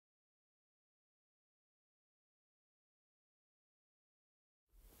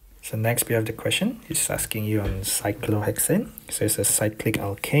So next we have the question. It's asking you on cyclohexane. So it's a cyclic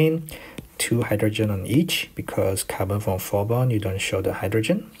alkane, 2 hydrogen on each, because carbon from 4 bond, you don't show the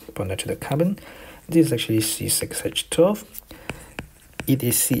hydrogen bonded to the carbon. This is actually C6H12. It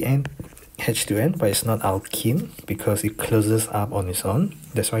is CnH2n, but it's not alkene because it closes up on its own.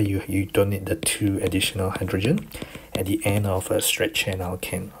 That's why you don't need the 2 additional hydrogen at the end of a straight chain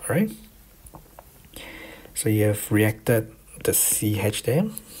alkane. Alright. So you have reacted the CH there.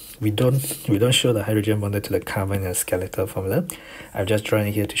 We don't show the hydrogen bonded to the carbon in a skeletal formula. I've just drawn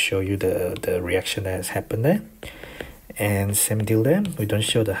it here to show you the reaction that has happened there. And same deal there. We don't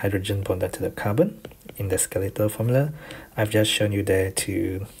show the hydrogen bonded to the carbon in the skeletal formula. I've just shown you there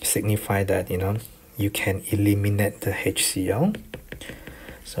to signify that you can eliminate the HCl.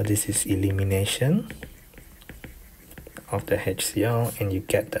 So this is elimination of the HCl and you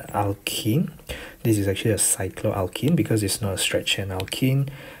get the alkene. This is actually a cycloalkene because it's not a straight chain alkene.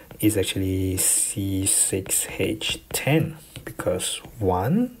 It's actually C6H10 because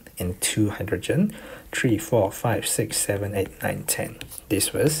 1 and 2 hydrogen, 3, 4, 5, 6, 7, 8, 9, 10.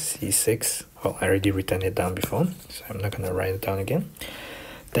 This was C6. Well, I already written it down before, so I'm not going to write it down again.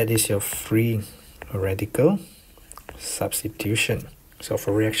 That is your free radical substitution. So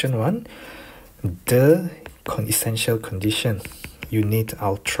for reaction 1, the essential condition, you need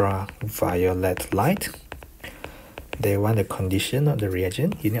ultraviolet light. They want the condition of the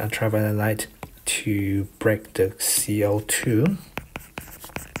reagent. You need ultraviolet light to break the Cl2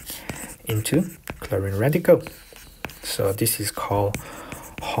 into chlorine radical. So this is called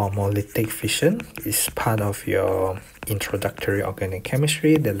homolytic fission. It's part of your introductory organic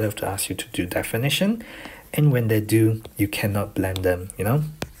chemistry. They love to ask you to do definition, and when they do, you cannot blend them,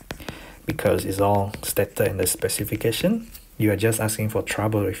 because it's all stated in the specification. You are just asking for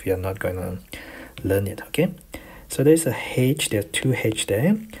trouble if you are not going to learn it. Okay, so there's a H, there are 2 H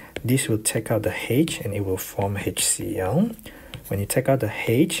there. This will take out the H and it will form HCl. When you take out the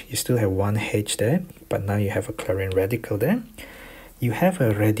H, you still have 1 H there, but now you have a chlorine radical there. You have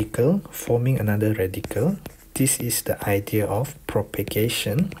a radical forming another radical. This is the idea of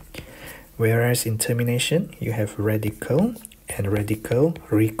propagation. Whereas in termination, you have radical and radical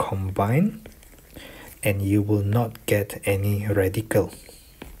recombine, and you will not get any radical.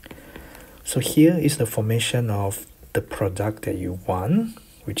 So here is the formation of the product that you want,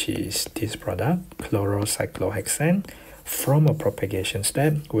 which is this product, chlorocyclohexane, from a propagation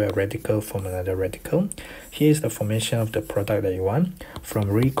step where a radical form another radical. Here is the formation of the product that you want from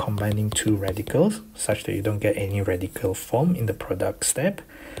recombining 2 radicals such that you don't get any radical form in the product step.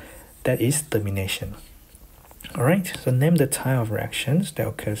 That is termination. Alright, so name the type of reactions that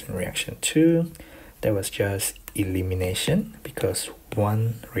occurs in reaction 2. That was just elimination because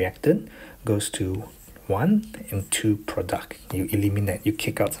 1 reactant goes to 1 and 2 product. You eliminate, you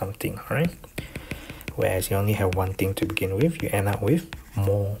kick out something, alright? Whereas you only have 1 thing to begin with, you end up with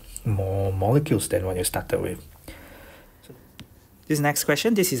more molecules than what you started with. This next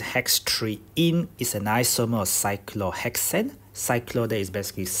question, this is hex3-ene. It's an isomer of cyclohexane. Cyclo there is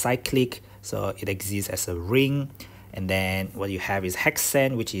basically cyclic, so it exists as a ring. And then what you have is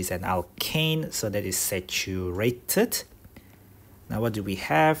hexane, which is an alkane, so that is saturated. Now what do we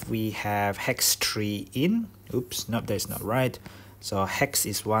have? We have hex3-ene. Oops, no, that's not right. So hex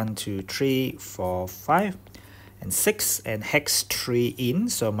is 1, 2, 3, 4, 5, and 6, and hex3-ene.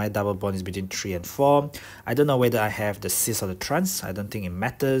 So my double bond is between 3 and 4. I don't know whether I have the cis or the trans. I don't think it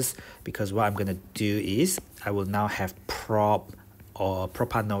matters because what I'm going to do is I will now have prop or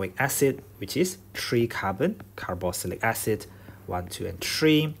propanoic acid, which is 3 carbon, carboxylic acid, 1, 2, and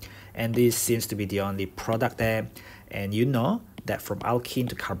 3. And this seems to be the only product there. And you know that from alkene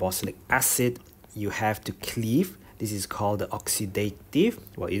to carboxylic acid, you have to cleave. This is called the oxidative.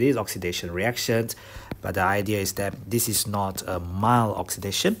 Well, it is oxidation reaction, but the idea is that this is not a mild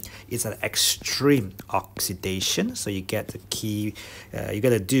oxidation. It's an extreme oxidation. So you get the key, you got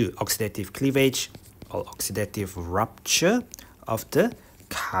to do oxidative cleavage or oxidative rupture of the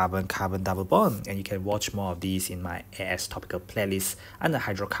carbon-carbon double bond. And you can watch more of these in my AS topical playlist under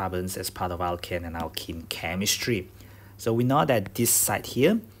hydrocarbons as part of alkane and alkene chemistry. So we know that this site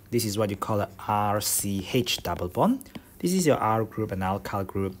here, this is what you call a RCH double bond. This is your R group and alkyl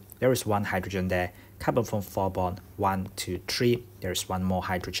group. There is 1 hydrogen there, carbon from 4 bond, 1, 2, 3. There is 1 more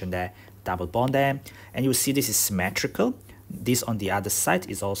hydrogen there, double bond there. And you see this is symmetrical. This on the other side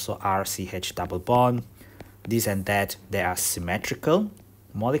is also RCH double bond. This and that, they are symmetrical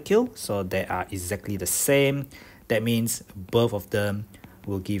molecule, so they are exactly the same. That means both of them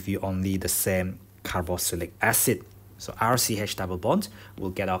will give you only the same carboxylic acid. So RCH double bond will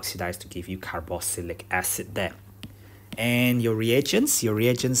get oxidized to give you carboxylic acid there. And your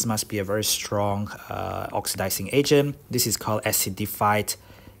reagents must be a very strong oxidizing agent. This is called acidified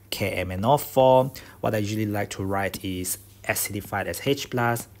KMnO4. What I usually like to write is acidified as H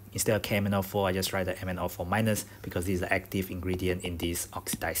plus. Instead of KMnO4, I just write the MnO4 minus because this is the active ingredient in this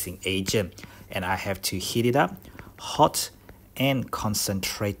oxidizing agent. And I have to heat it up, hot and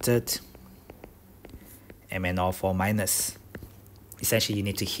concentrated MnO4 minus. Essentially, you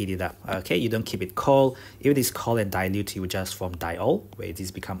need to heat it up. Okay, you don't keep it cold. If it is cold and dilute, you will just form diol, where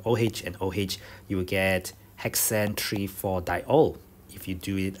this become OH and OH, you will get hexane 3,4-diol if you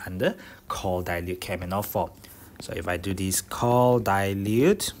do it under cold dilute KMnO4. So if I do this cold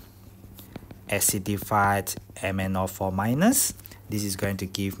dilute acidified MnO4 minus, this is going to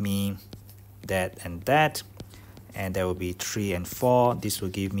give me that, and there will be 3 and 4. This will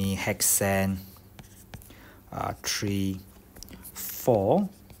give me hexane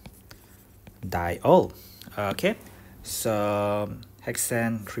 3,4-diol. Okay, so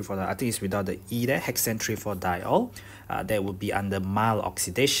hexane 3,4-diol, I think it's without the E there, hexane 3,4-diol. That would be under mild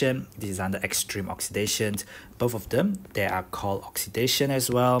oxidation. This is under extreme oxidation. Both of them, they are called oxidation as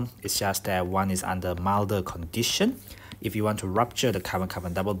well. It's just that one is under milder condition. If you want to rupture the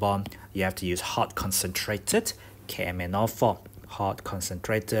carbon-carbon double bond, you have to use hot concentrated KMnO4. Hot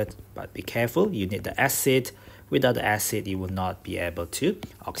concentrated, but be careful, you need the acid. Without the acid, you will not be able to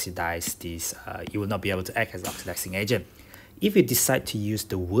oxidize this. You will not be able to act as an oxidizing agent. If you decide to use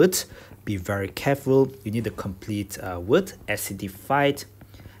the wood, be very careful. You need the complete wood, acidified.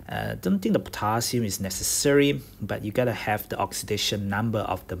 Don't think the potassium is necessary, but you gotta have the oxidation number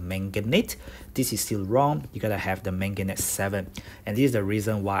of the manganate. This is still wrong. You gotta have the manganate 7. And this is the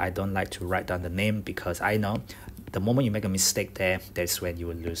reason why I don't like to write down the name, because I know the moment you make a mistake there, that's when you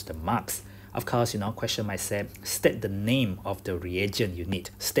will lose the marks. Of course, question might say, state the name of the reagent you need.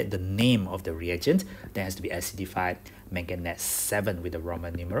 State the name of the reagent. There has to be acidified manganate 7 with the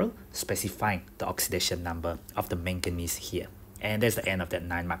Roman numeral, specifying the oxidation number of the manganese here. And that's the end of that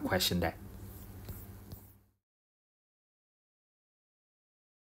 9-mark question there.